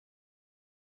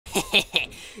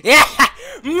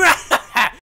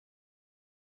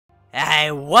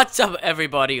Hey, what's up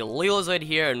everybody? LeeLOzoiD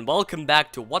here and welcome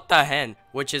back to What the Hen,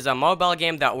 which is a mobile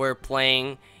game that we're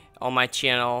playing on my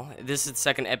channel. This is the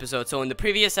second episode. So in the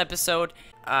previous episode,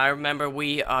 I remember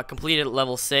we completed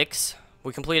level 6.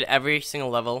 We completed every single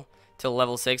level till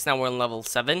level 6. Now we're on level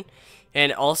 7.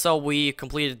 And also we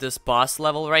completed this boss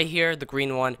level right here, the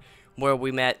green one, where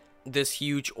we met this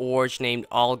huge orge named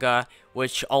Olga,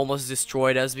 which almost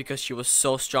destroyed us because she was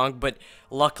so strong, but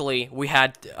luckily we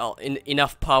had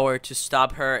enough power to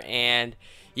stop her. And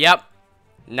yep,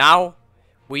 now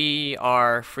we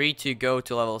are free to go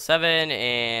to level 7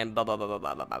 and blah blah blah blah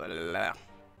blah blah blah blah.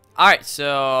 Alright,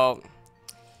 so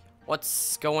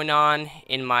what's going on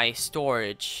in my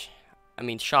storage? I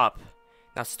mean shop,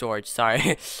 not storage,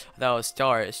 sorry. That was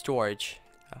storage.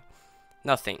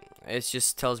 Nothing. It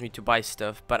just tells me to buy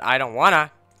stuff, but I don't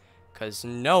wanna, cause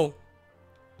no.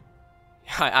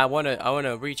 I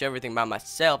wanna reach everything by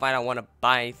myself. I don't wanna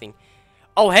buy anything.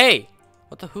 Oh hey,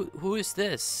 what the who is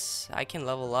this? I can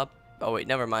level up. Oh wait,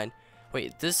 never mind.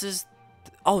 Wait, this is.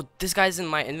 Oh, this guy's in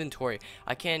my inventory.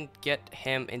 I can get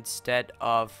him instead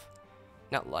of,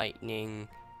 not lightning.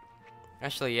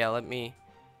 Actually, yeah. Let me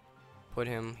put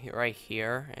him right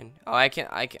here, and oh, I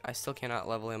still cannot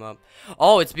level him up.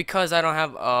 Oh, it's because I don't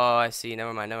have. Oh, I see.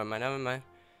 Never mind.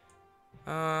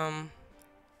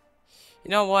 You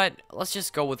know what? Let's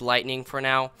just go with lightning for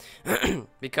now,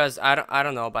 because I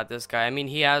don't know about this guy. I mean,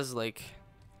 he has like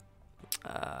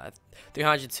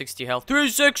 360 health,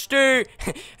 360,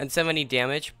 and 70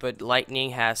 damage, but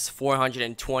lightning has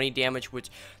 420 damage, which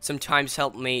sometimes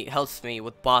helps me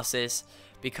with bosses,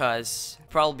 because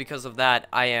probably because of that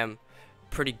I am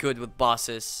pretty good with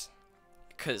bosses.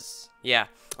 Cause yeah.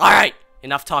 Alright,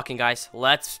 enough talking guys,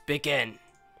 let's begin.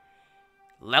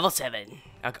 Level 7.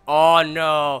 Okay.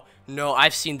 Oh no,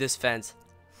 I've seen this fence,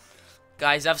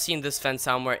 guys. I've seen this fence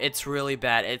somewhere. It's really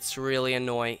bad. It's really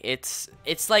annoying. It's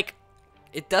like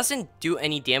it doesn't do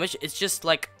any damage. It's just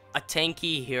like a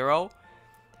tanky hero.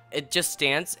 It just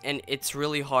stands and it's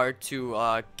really hard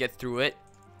to get through it.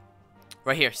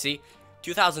 Right here, see,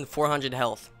 2,400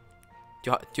 health.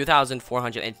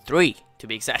 2,403 to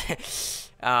be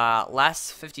exact.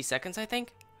 Last 50 seconds I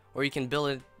think, or you can build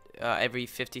it every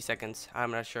 50 seconds. I'm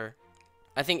not sure.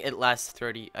 I think it lasts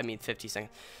 50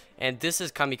 seconds. And this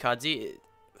is kamikaze.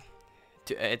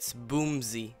 It's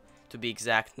boomzy to be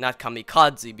exact, not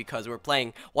kamikaze, because we're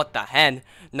playing What the Hen,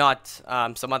 not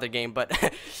some other game. But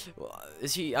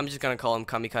I'm just gonna call him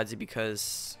kamikaze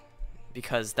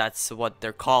because that's what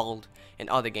they're called in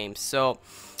other games. So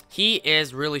he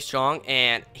is really strong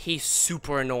and he's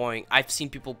super annoying. I've seen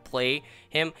people play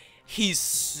him. He's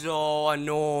so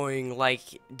annoying. Like,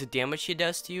 the damage he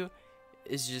does to you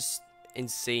is just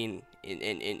insane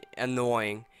and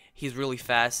annoying. He's really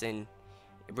fast and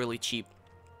really cheap.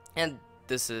 And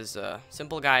this is a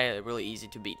simple guy, really easy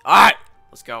to beat. Alright,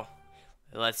 let's go.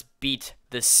 Let's beat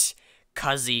this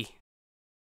Cuzzy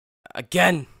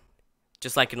again,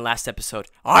 just like in last episode.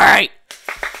 Alright,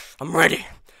 I'm ready.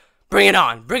 Bring it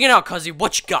on, Cuzzy.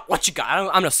 What you got?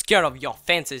 I'm not scared of your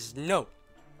fancies, no.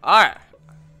 Alright,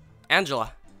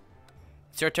 Angela,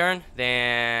 it's your turn.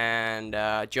 Then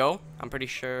Joe, I'm pretty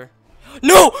sure.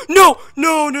 No.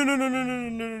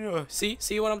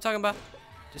 See what I'm talking about?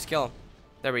 Just kill him.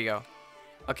 There we go.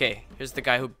 Okay, here's the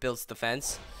guy who builds the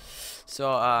fence.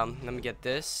 So let me get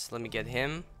this. Let me get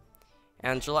him.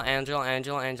 Angela. I'm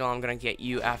gonna get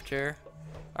you after.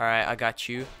 All right, I got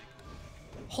you.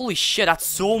 Holy shit, that's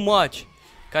so much,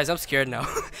 guys. I'm scared now.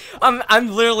 I'm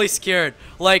literally scared.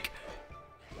 Like,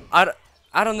 I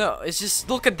don't know. It's just,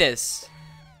 look at this.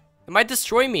 It might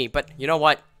destroy me, but you know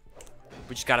what?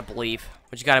 We just gotta believe.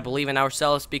 We just gotta believe in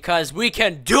ourselves because we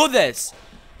can do this.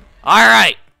 All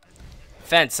right,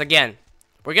 fence again.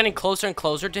 We're getting closer and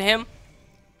closer to him.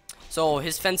 So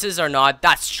his fences are not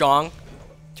that strong,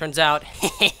 turns out.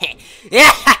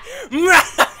 Yeah.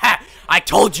 I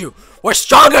told you, we're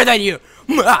stronger than you.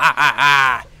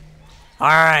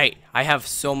 Alright, I have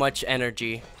so much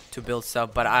energy to build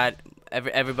stuff, but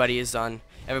everybody is done.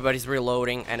 Everybody's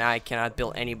reloading, and I cannot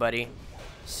build anybody.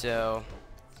 So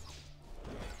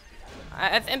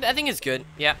I think it's good.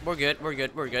 Yeah, we're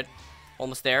good.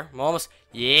 Almost there. I'm almost.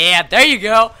 Yeah, there you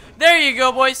go,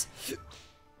 boys.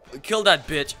 Kill that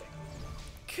bitch.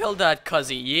 Kill that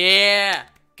Cuzzy. Yeah,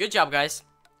 good job, guys.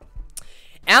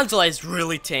 Angela is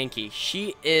really tanky.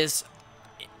 She is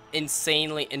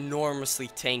insanely, enormously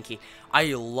tanky. I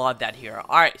love that hero.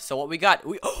 Alright, so what we got?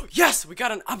 Oh yes, we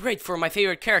got an upgrade for my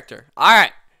favorite character.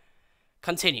 Alright,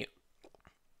 continue.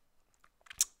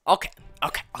 Okay.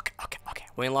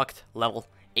 We unlocked level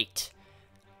 8.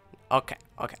 Okay.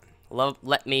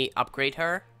 let me upgrade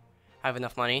her. I have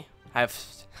enough money. I have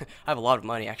I have a lot of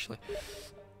money actually.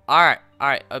 Alright.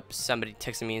 Oops, somebody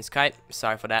texted me in Skype.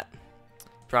 Sorry for that.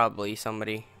 Probably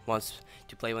somebody wants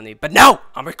to play with me. But no!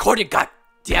 I'm recording, god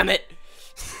damn it!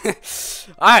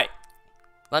 Alright.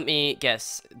 Let me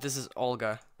guess. This is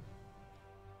Olga.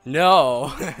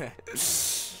 No.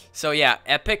 So yeah,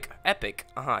 epic.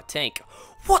 Tank.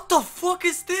 What the fuck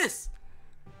is this?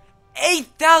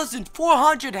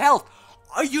 8,400 health.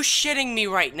 Are you shitting me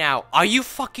right now? Are you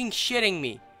fucking shitting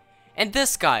me? And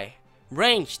this guy,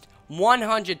 ranged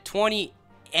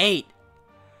 128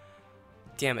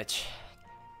 damage.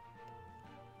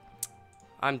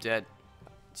 I'm dead.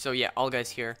 So yeah, all guys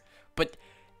here, but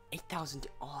 8,000.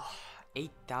 Oh,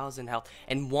 8,000 health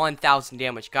and 1,000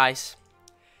 damage, guys.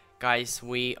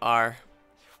 We're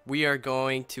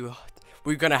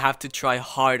gonna have to try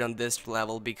hard on this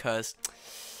level because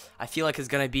I feel like it's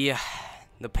gonna be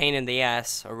the pain in the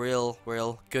ass, a real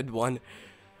good one.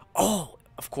 Oh,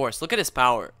 of course, look at his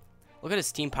power. Look at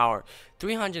his team power.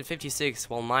 356,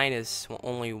 while mine is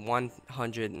only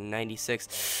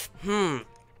 196.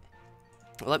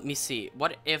 Let me see.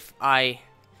 What if I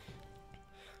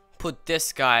put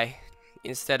this guy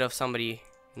instead of somebody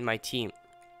in my team?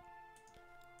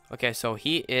 Okay, so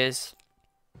he's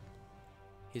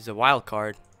a wild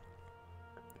card.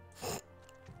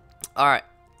 Alright.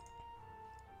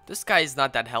 This guy is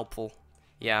not that helpful.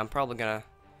 Yeah, I'm probably gonna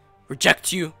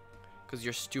reject you because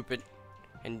you're stupid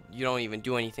and you don't even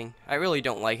do anything. I really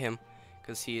don't like him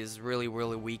because he is really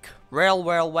weak.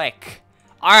 Real weak.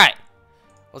 Alright.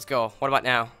 Let's go. What about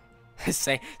now?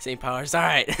 same powers.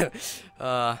 Alright.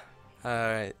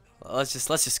 Alright. Let's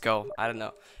just go. I don't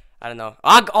know.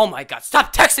 Oh my god,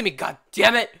 stop texting me, god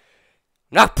damn it! I'm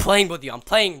not playing with you, I'm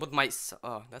playing with my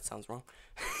oh, that sounds wrong.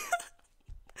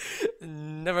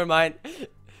 Never mind.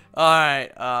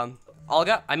 Alright,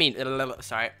 Olga,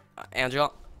 sorry,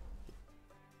 Angela.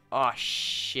 Oh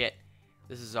shit.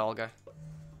 This is Olga.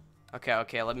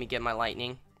 Okay, let me get my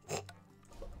lightning.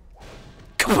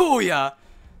 Kabooyah!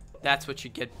 That's what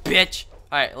you get, bitch!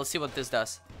 Alright, let's see what this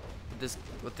does.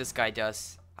 What this guy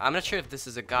does. I'm not sure if this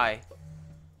is a guy.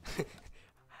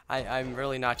 I'm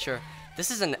really not sure.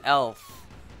 This is an elf.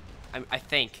 I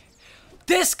think.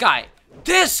 This guy!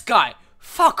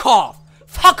 Fuck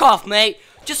off, mate!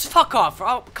 Just fuck off.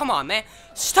 Oh, come on, man.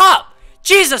 Stop!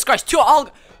 Jesus Christ!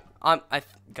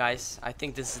 Guys, I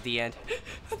think this is the end.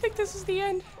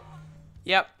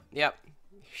 Yep.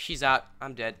 She's out.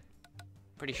 I'm dead.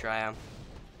 Pretty sure I am.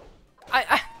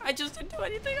 I just didn't do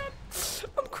anything.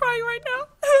 I'm crying right now.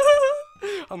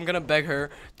 I'm gonna beg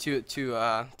her to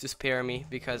spare me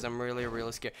because I'm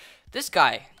really scared. This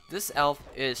elf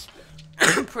is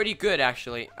pretty good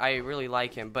actually. I really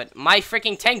like him, but my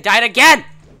freaking tank died again.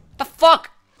 The fuck?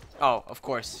 Oh, of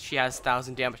course she has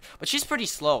 1,000 damage, but she's pretty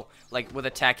slow, like with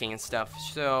attacking and stuff.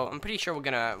 So I'm pretty sure we're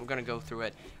gonna go through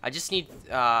it. I just need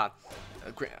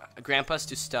grandpa's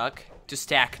to stack,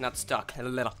 not stuck.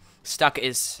 Stuck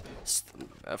is,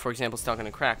 for example, stuck in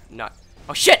a crack. Not.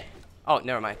 Oh shit! Oh,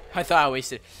 never mind. I thought I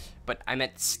wasted, but I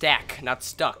meant stack, not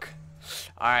stuck.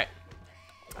 All right.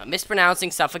 Mispronouncing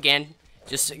stuff again.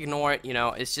 Just ignore it. You know,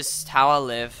 it's just how I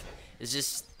live. It's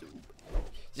just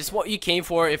what you came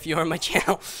for if you're on my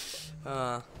channel.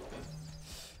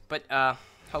 But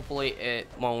hopefully it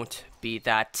won't be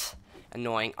that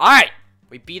annoying. All right,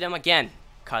 we beat him again,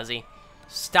 cuzzy.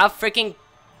 Stop freaking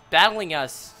battling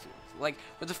us. Like,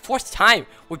 for the 4th time,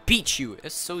 we beat you.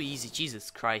 It's so easy, Jesus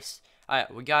Christ.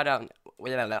 Alright, we got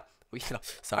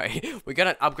sorry, we got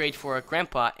an upgrade for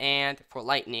Grandpa and for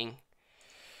Lightning.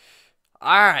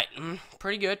 Alright,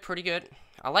 pretty good.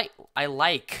 I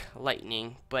like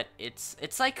Lightning, but it's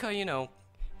like you know,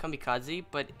 kamikaze,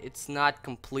 but it's not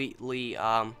completely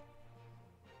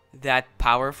that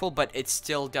powerful, but it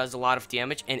still does a lot of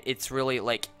damage, and it's really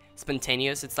like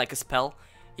spontaneous. It's like a spell.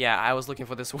 Yeah, I was looking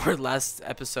for this word last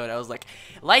episode. I was like,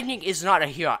 Lightning is not a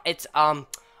hero. It's you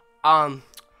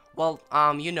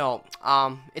know,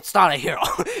 it's not a hero.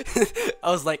 I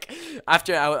was like,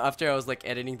 after I was like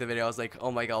editing the video, I was like,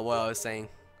 oh my god, what I was saying.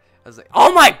 I was like,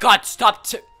 oh my god, stop!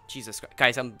 Jesus Christ,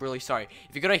 guys, I'm really sorry.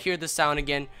 If you're gonna hear this sound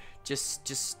again, just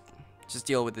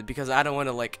deal with it because I don't want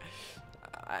to like,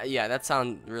 yeah, that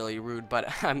sounds really rude,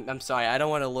 but I'm sorry. I don't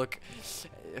want to look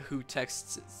who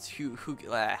texts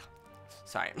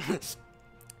sorry.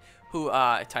 Who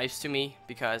types to me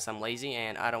because I'm lazy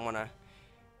and I don't want to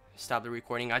stop the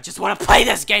recording. I just want to play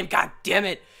this game, god damn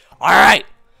it. Alright,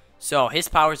 so his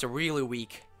powers are really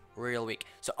weak.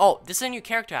 So, oh, this is a new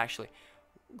character actually.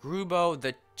 Grubo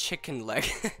the chicken leg.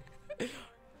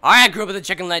 Alright, Grubo the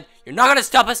chicken leg, you're not gonna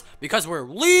stop us because we're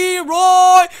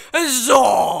LeeLOzoiD.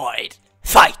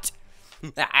 Fight!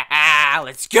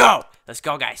 Let's go! Let's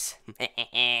go, guys.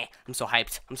 I'm so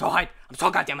hyped. I'm so hyped. I'm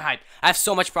so goddamn hyped. I have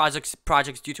so much projects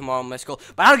due tomorrow in my school,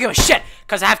 but I don't give a shit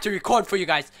because I have to record for you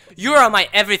guys. You are my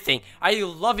everything. I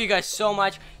love you guys so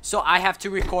much, so I have to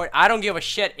record. I don't give a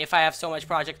shit if I have so much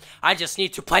projects. I just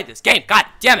need to play this game. God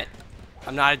damn it.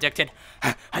 I'm not addicted.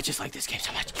 I just like this game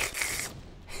so much.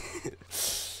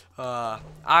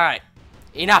 Alright.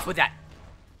 Enough with that.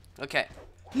 Okay.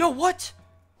 No, what?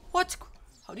 What?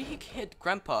 How did he hit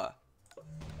Grandpa?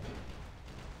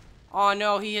 Oh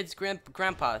no, he hits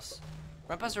Grandpas.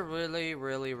 Grandpas are really,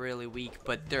 really, really weak,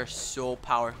 but they're so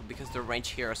powerful because they're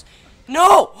ranged heroes.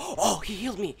 No! Oh, he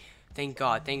healed me. Thank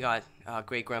God, thank God.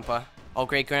 Great Grandpa. Oh,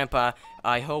 great Grandpa.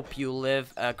 I hope you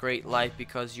live a great life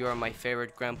because you're my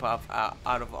favorite Grandpa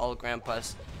out of all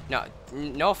Grandpas. No,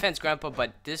 no offense, Grandpa,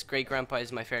 but this great Grandpa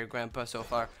is my favorite Grandpa so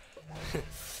far.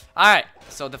 Alright,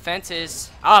 so the fence is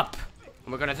up.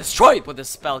 And we're gonna destroy it with this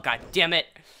spell, god damn it.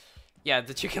 Yeah,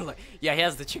 the chicken leg. Yeah, he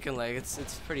has the chicken leg. It's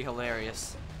pretty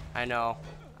hilarious. I know.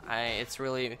 It's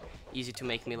really easy to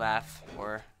make me laugh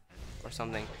or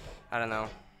something. I don't know.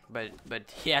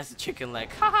 But he has the chicken leg.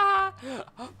 Ha ha!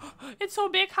 It's so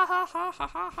big. Ha ha ha ha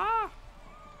ha ha.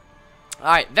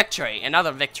 Alright, victory.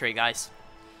 Another victory, guys.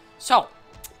 So,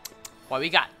 what we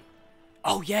got?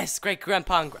 Oh yes, great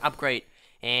Grandpa upgrade.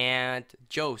 And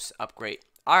Joe's upgrade.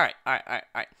 Alright.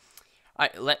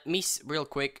 Alright, let me, real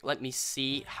quick, let me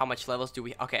see how much levels do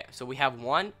we, okay, so we have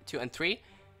 1, 2, and 3,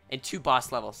 and 2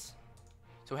 boss levels.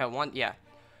 So we have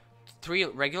 3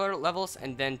 regular levels,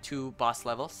 and then 2 boss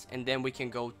levels, and then we can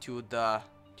go to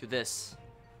this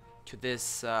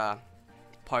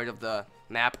part of the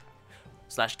map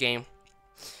 / game.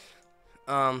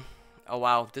 Oh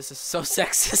wow, this is so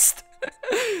sexist.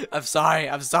 I'm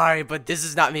sorry, but this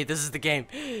is not me. This is the game.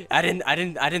 I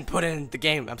didn't put it in the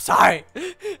game. I'm sorry.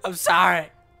 I'm sorry.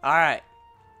 All right.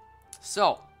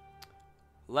 So,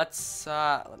 let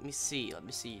me see.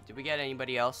 Did we get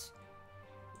anybody else?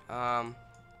 I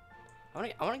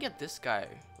want to get this guy.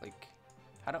 Like,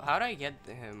 how do I get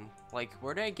him? Like,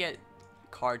 where do I get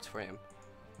cards for him?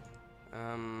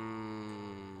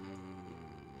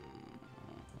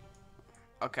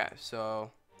 Okay,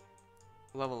 so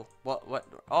level what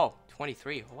oh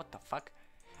 23. What the fuck?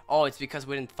 Oh, it's because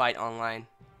we didn't fight online.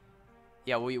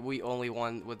 Yeah, we only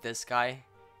won with this guy,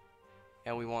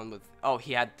 and we won with, oh,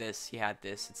 he had this.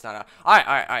 It's not a, all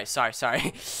right, sorry.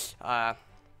 I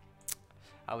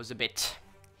was a bit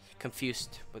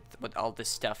confused with all this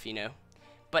stuff, you know,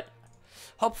 but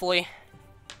hopefully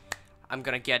I'm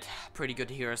gonna get pretty good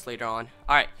heroes later on.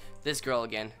 All right, this girl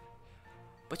again.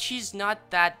 But she's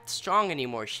not that strong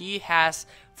anymore. She has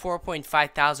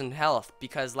 4.5 thousand health,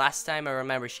 because last time I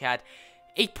remember she had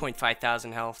 8.5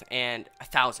 thousand health and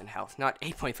 1,000 health, not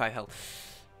 8.5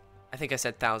 health. I think I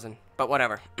said 1,000, but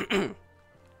whatever.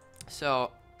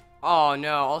 So, oh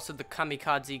no, also the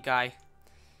kamikaze guy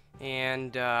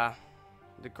and the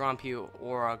grumpy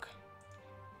Oleg.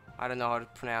 I don't know how to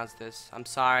pronounce this. I'm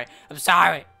sorry.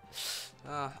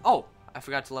 Oh, I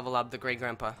forgot to level up the great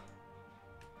grandpa.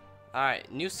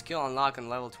 Alright, new skill unlock on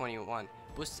level 21.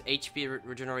 Boosts HP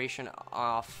regeneration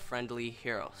of friendly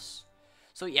heroes.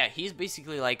 So yeah, he's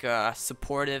basically like a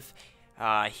supportive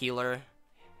healer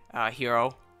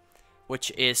hero,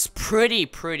 which is pretty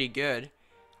good.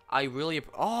 I really,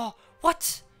 oh,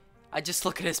 what? I just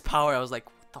look at his power, I was like,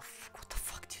 what the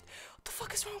fuck, dude? What the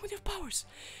fuck is wrong with your powers?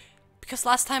 Because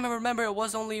last time I remember it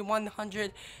was only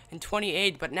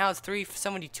 128, but now it's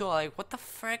 372. Like, what the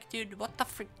frick, dude? What the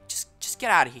frick? Just get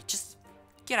out of here. Just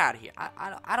get out of here.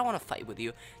 I don't want to fight with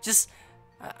you. Just,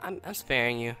 I'm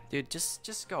sparing you, dude.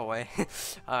 Just go away.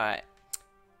 All right,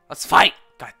 let's fight.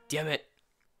 God damn it.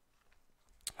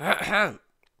 I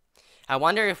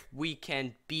wonder if we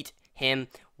can beat him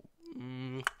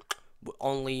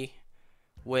only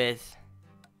with,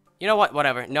 you know what?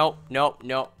 Whatever. No.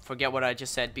 Forget what I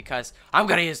just said, because I'm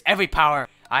gonna use every power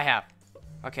I have.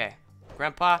 Okay,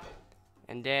 Grandpa,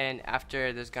 and then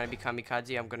after there's gonna be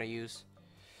kamikaze. I'm gonna use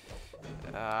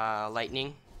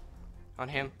lightning on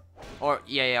him, or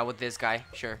yeah, with this guy.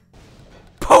 Sure.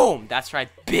 Boom. That's right,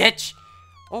 bitch.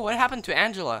 Oh, what happened to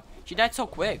Angela? She died so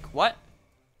quick. What?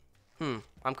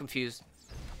 I'm confused.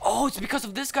 Oh, it's because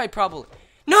of this guy, probably.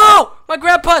 No, my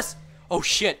grandpa's. Oh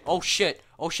shit.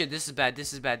 This is bad.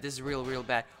 This is real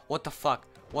bad. What the fuck?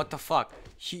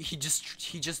 He just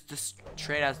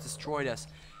straight as destroyed us.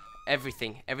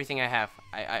 Everything I have.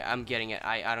 I'm getting it.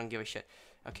 I don't give a shit.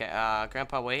 Okay,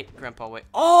 Grandpa wait.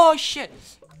 Oh shit.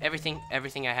 Everything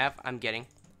I have, I'm getting.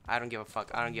 I don't give a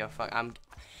fuck. I don't give a fuck.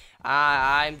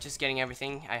 I'm just getting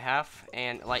everything I have.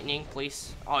 And lightning,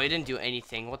 please. Oh, it didn't do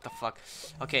anything. What the fuck?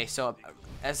 Okay, so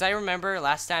as I remember,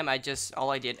 last time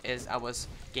all I did is I was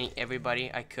getting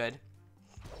everybody I could.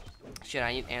 Shit,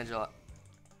 I need Angela.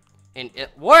 And it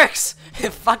works!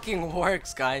 It fucking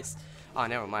works, guys. Oh,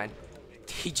 never mind.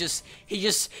 He just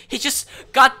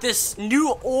got this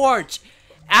new Orge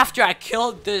after I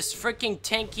killed this freaking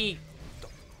tanky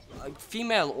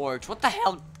female Orge. What the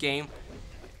hell, game?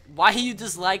 Why are you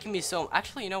disliking me so?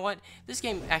 Actually, you know what? This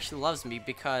game actually loves me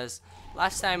because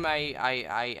last time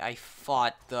I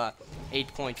fought the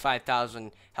 8.5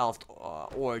 thousand health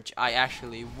Orge, I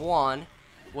actually won.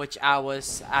 Which I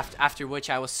was after which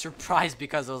I was surprised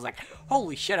because I was like,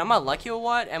 holy shit, am I lucky or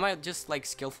what? Am I just like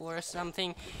skillful or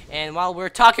something? And while we're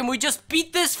talking, we just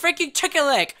beat this freaking chicken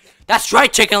leg. That's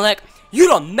right, chicken leg. You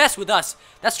don't mess with us.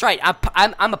 That's right.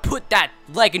 I'm gonna put that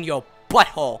leg in your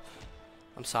butthole.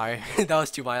 I'm sorry, that was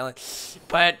too violent.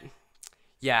 But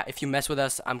yeah, if you mess with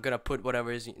us, I'm gonna put whatever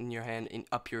is in your hand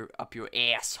up your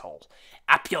asshole.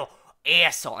 Up your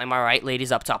asshole. Am I right,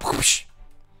 ladies? Up top.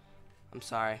 I'm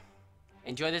sorry.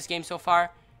 Enjoy this game so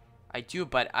far? I do,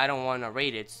 but I don't want to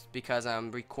rate it because I'm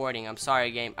recording. I'm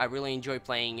sorry, game. I really enjoy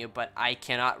playing you, but I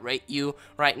cannot rate you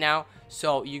right now.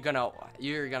 So you're gonna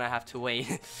have to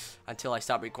wait until I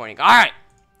stop recording. All right,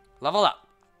 level up.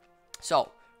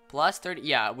 So plus 30.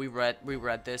 Yeah, we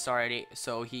read this already.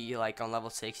 So he like on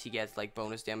level 6, he gets like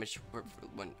bonus damage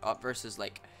when up versus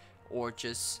like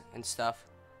Orges and stuff.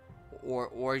 Or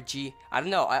orgy. I don't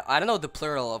know. I don't know the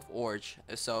plural of Orge.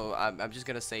 So I'm just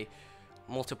gonna say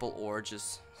multiple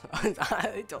Orges.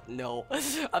 I don't know.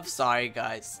 I'm sorry,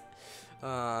 guys.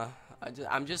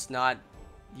 I'm just not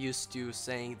used to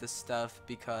saying this stuff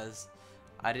because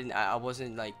I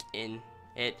wasn't like in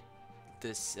it,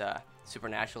 this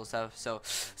supernatural stuff. So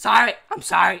sorry. I'm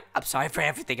sorry for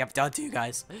everything I've done to you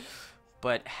guys.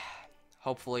 But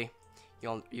hopefully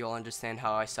you'll understand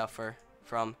how I suffer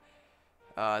from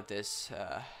this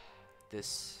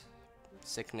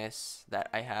sickness that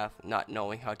I have, not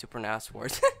knowing how to pronounce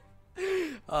words.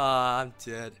 I'm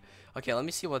dead. Okay, let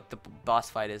me see what the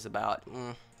boss fight is about.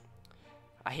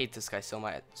 I hate this guy so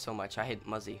much. I hate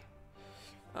Muzzy.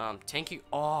 Tanky.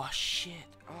 Oh shit.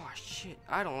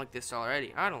 I don't like this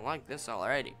already.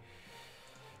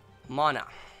 Mana,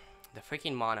 the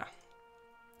freaking mana.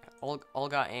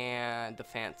 Olga and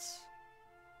Defense.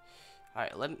 All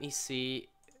right, let me see.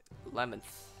 11th.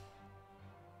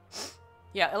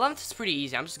 Yeah, 11th is pretty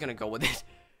easy. I'm just gonna go with it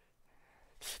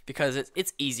because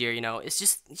it's easier, you know. It's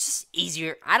just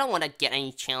easier. I don't want to get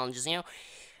any challenges, you know.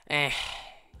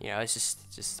 You know, it's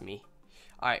just me.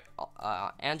 All right,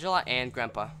 Angela and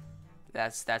Grandpa.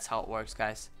 That's how it works,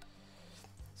 guys.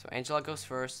 So Angela goes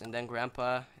first, and then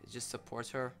Grandpa just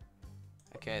supports her.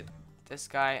 Okay, this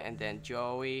guy, and then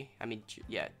Joey. I mean,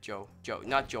 yeah, Joe,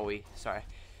 not Joey. Sorry.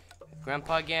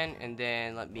 Grandpa again, and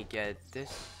then let me get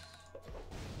this.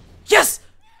 Yes!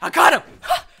 I got him!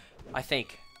 I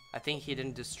think he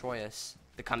didn't destroy us,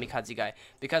 the kamikaze guy,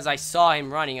 because I saw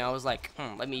him running. I was like,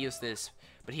 let me use this,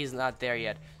 but he's not there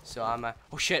yet. So I'm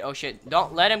oh shit,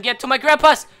 don't let him get to my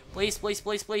grandpa's, please.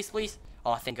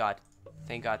 Oh, thank God.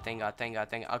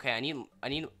 Okay, I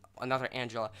need another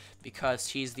Angela because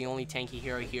she's the only tanky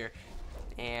hero here.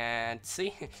 And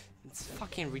see, it's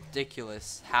fucking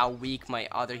ridiculous how weak my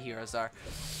other heroes are.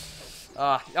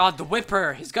 Oh, the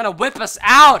whipper! He's gonna whip us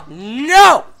out!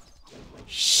 No!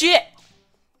 Shit!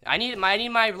 I need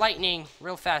my lightning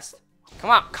real fast. Come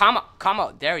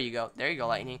on! There you go,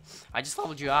 lightning. I just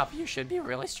leveled you up. You should be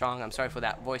really strong. I'm sorry for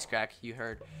that voice crack you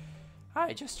heard.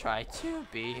 I just tried to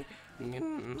be.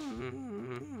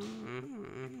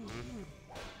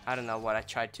 I don't know what I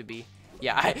tried to be.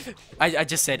 Yeah, I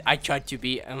just said I tried to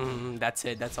be. That's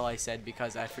it. That's all I said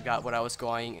because I forgot what I was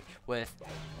going with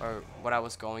or what I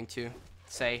was going to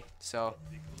say. So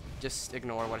just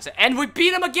ignore what I said. And we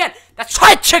beat him again. That's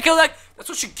right, chicken leg. That's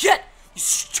what you get. You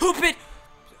stupid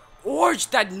Orge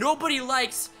that nobody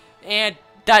likes and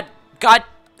that got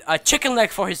a chicken leg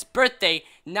for his birthday.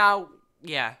 Now,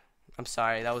 yeah. I'm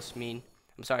sorry. That was mean.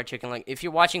 I'm sorry, chicken leg. If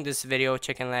you're watching this video,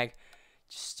 chicken leg,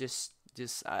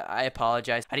 I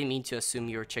apologize. I didn't mean to assume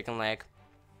you were chicken leg.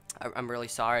 I'm really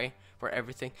sorry for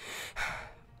everything.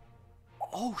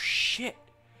 Oh shit,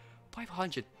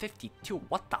 552.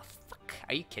 What the fuck?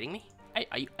 Are you kidding me?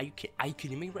 Are you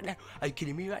kidding me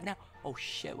right now? Oh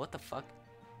shit, what the fuck?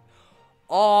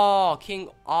 Oh, King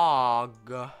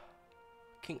Og.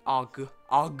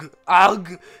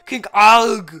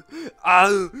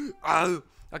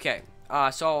 Okay.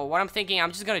 So what I'm thinking,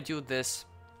 I'm just gonna do this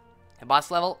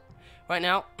boss level right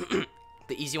now,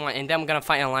 the easy one, and then I'm gonna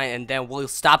fight online, and then we'll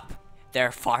stop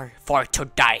there for to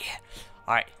die.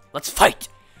 Alright, let's fight.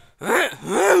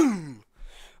 I'm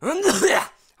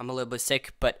a little bit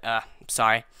sick, but I'm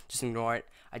sorry. Just ignore it.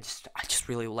 I just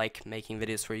really like making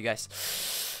videos for you guys.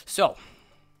 So,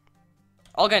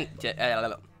 Olga and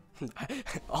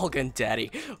Olga and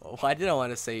Daddy. Why did I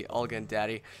want to say Olga and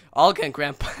Daddy? Olga and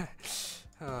Grandpa.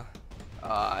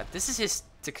 This is his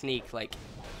technique. Like,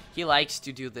 he likes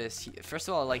to do this. First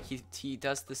of all, like he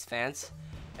does this fence,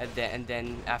 and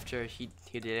then after he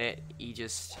did it, he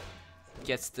just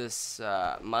gets this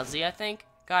Muzzy, I think,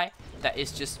 guy that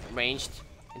is just ranged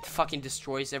and fucking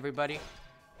destroys everybody. I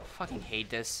fucking hate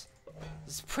this.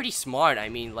 This is pretty smart. I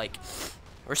mean, like,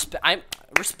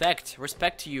 respect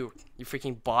to you, you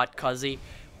freaking bot, cuzzy.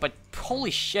 But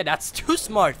holy shit, that's too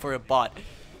smart for a bot.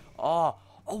 Oh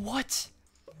what?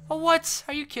 Oh what?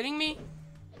 Are you kidding me?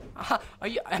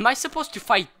 Am I supposed to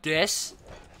fight this?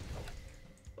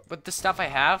 With the stuff I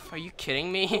have? Are you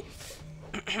kidding me?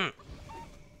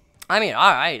 I mean,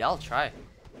 alright, I'll try.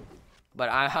 But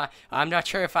I'm not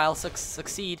sure if I'll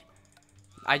succeed.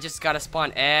 I just gotta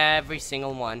spawn every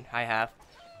single one I have.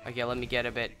 Okay, let me get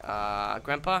a bit.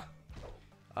 Grandpa?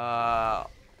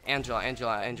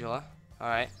 Angela.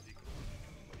 Alright.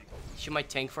 She might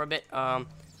tank for a bit.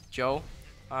 Joe.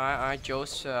 Alright,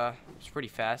 Joe's pretty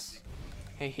fast.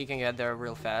 He can get there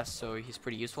real fast, so he's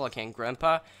pretty useful. Okay, and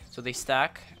Grandpa. So they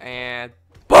stack, and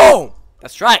boom!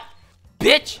 That's right,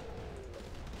 bitch!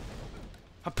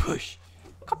 A push.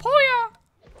 Kapoya!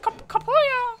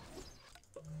 Kapoya!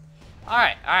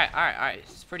 Alright.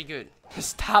 It's pretty good.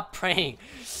 Stop praying.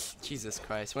 Jesus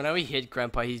Christ. Whenever we hit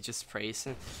Grandpa, he just prays.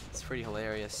 It's pretty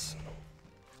hilarious.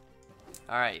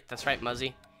 Alright, that's right,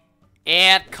 Muzzy.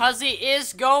 And Cuzzy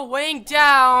is going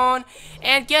down.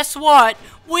 And guess what?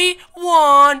 We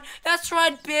won. That's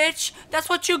right, bitch. That's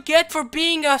what you get for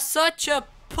being such a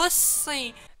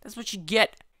pussy. That's what you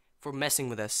get for messing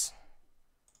with us.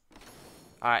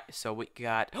 Alright, so we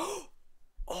got... Oh,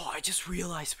 I just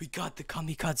realized we got the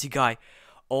kamikaze guy.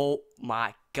 Oh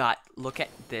my god. Look at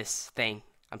this thing.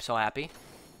 I'm so happy.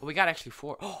 Well, we got actually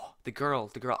 4. Oh, the girl.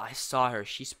 I saw her.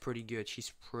 She's pretty good.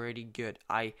 She's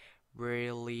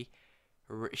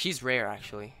rare,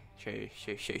 actually. She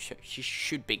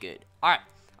should be good. Alright.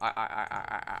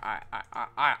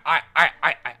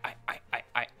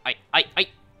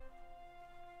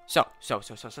 So.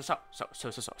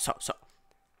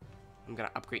 I'm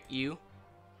gonna upgrade you.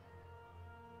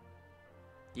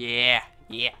 Yeah.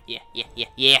 I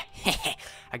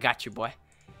got you, boy.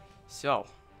 So.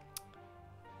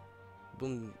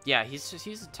 Boom. Yeah,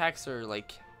 his attacks are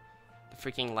like the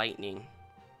freaking lightning.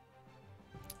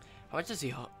 How much does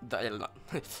he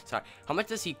sorry. How much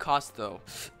does he cost though?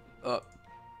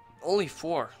 Only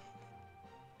 4.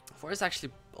 4 is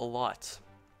actually a lot.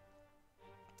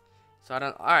 So I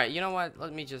don't. All right, you know what?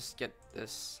 Let me just get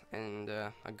this and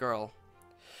a girl.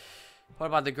 What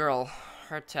about the girl?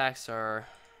 Her attacks are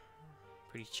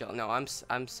pretty chill. No, I'm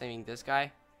saving this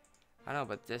guy. I don't know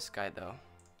about this guy though.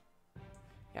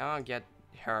 Yeah, I'll get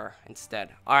her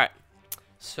instead. All right.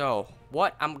 So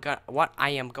what I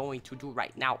am going to do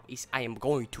right now is I am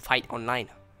going to fight online.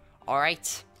 All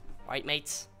right,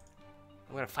 mates.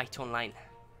 I'm gonna fight online.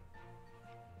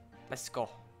 Let's go.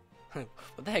 What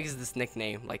the heck is this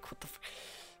nickname? Like, what the?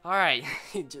 All right,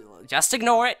 just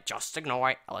ignore it.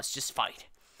 Let's just fight.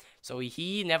 So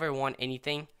he never won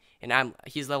anything, and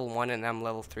he's level 1 and I'm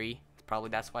level 3. Probably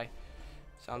that's why.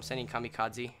 So I'm sending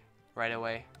kamikaze right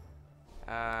away.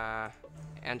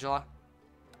 Angela.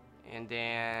 And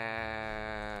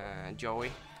then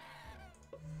Joey.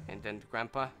 And then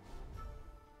Grandpa.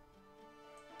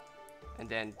 And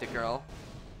then the girl.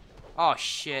 Oh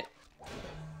shit.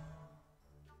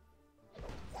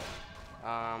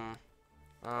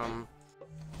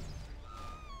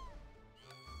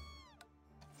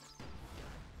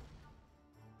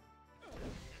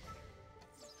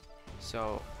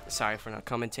 So sorry for not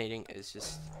commentating. It's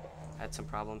just I had some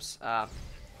problems.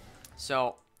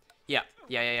 So yeah.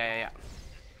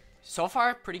 So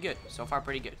far, pretty good.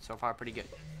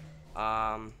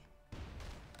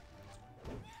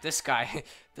 This guy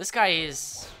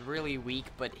is really weak,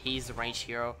 but he's a ranged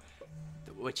hero,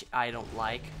 which I don't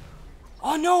like.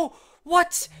 Oh no!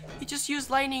 What? He just used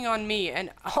lightning on me,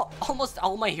 and almost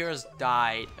all my heroes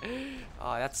died.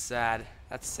 Oh, that's sad.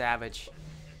 That's savage.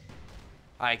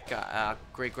 Alright,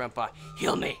 great grandpa,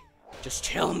 heal me. Just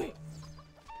heal me.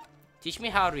 Teach me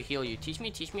how to heal you. Teach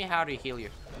me how to heal you.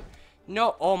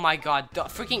 No, oh my god, the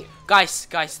freaking guys,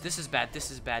 this is bad. This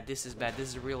is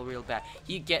real bad.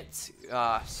 He gets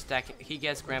he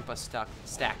gets grandpa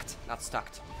stacked.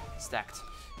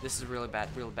 This is really bad.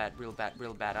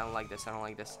 I don't like this.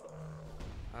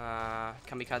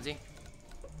 Kamikaze.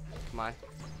 Come on.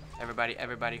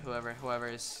 Everybody, whoever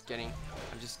is getting,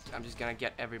 I'm just gonna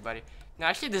get everybody. No,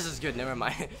 actually, this is good. Never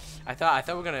mind. I thought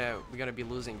we're gonna be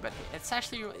losing, but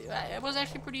it was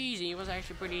actually pretty easy.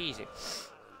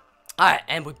 All right,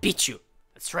 and we beat you.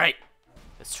 That's right.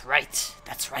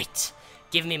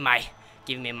 Give me my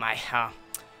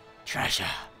treasure.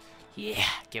 Yeah,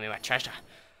 give me my treasure.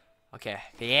 Okay.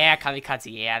 Yeah,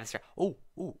 kamikaze. Yeah, that's right.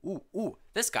 Ooh.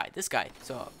 This guy.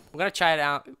 So we're gonna try it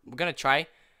out. We're gonna try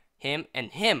him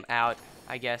and him out,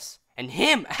 I guess, and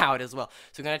him out as well.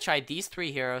 So we're gonna try these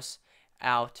 3 heroes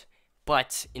out,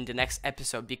 but in the next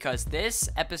episode, because this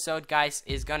episode, guys,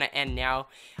 is gonna end now.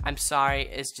 I'm sorry,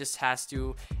 it just has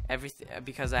to everything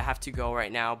because I have to go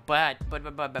right now. But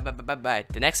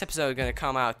the next episode is gonna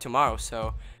come out tomorrow,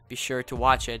 so be sure to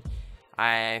watch it.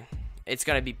 It's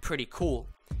gonna be pretty cool.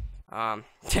 I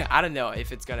don't know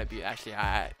if it's gonna be actually.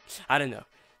 I don't know.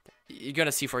 You're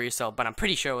gonna see for yourself, but I'm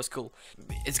pretty sure it was cool.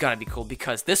 It's gonna be cool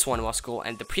because this one was cool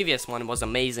and the previous one was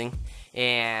amazing,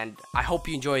 and I hope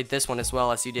you enjoyed this one as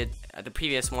well as you did the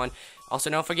previous one. Also,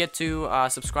 don't forget to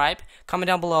subscribe, comment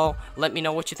down below, let me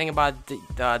know what you think about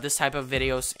this type of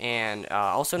videos, and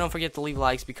also don't forget to leave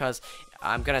likes because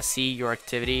I'm gonna see your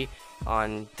activity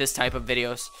on this type of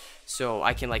videos, so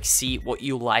I can like see what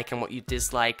you like and what you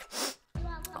dislike.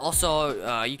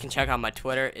 Also, you can check out my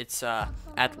Twitter. It's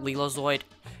at LeeLOzoiD.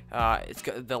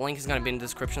 The link is gonna be in the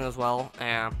description as well.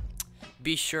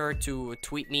 Be sure to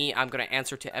tweet me. I'm gonna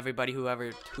answer to everybody who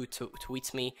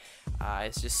tweets me.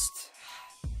 It's just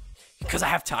because I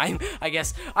have time, I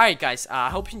guess. All right, guys.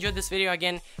 I hope you enjoyed this video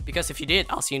again. Because if you did,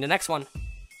 I'll see you in the next one.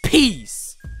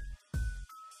 Peace.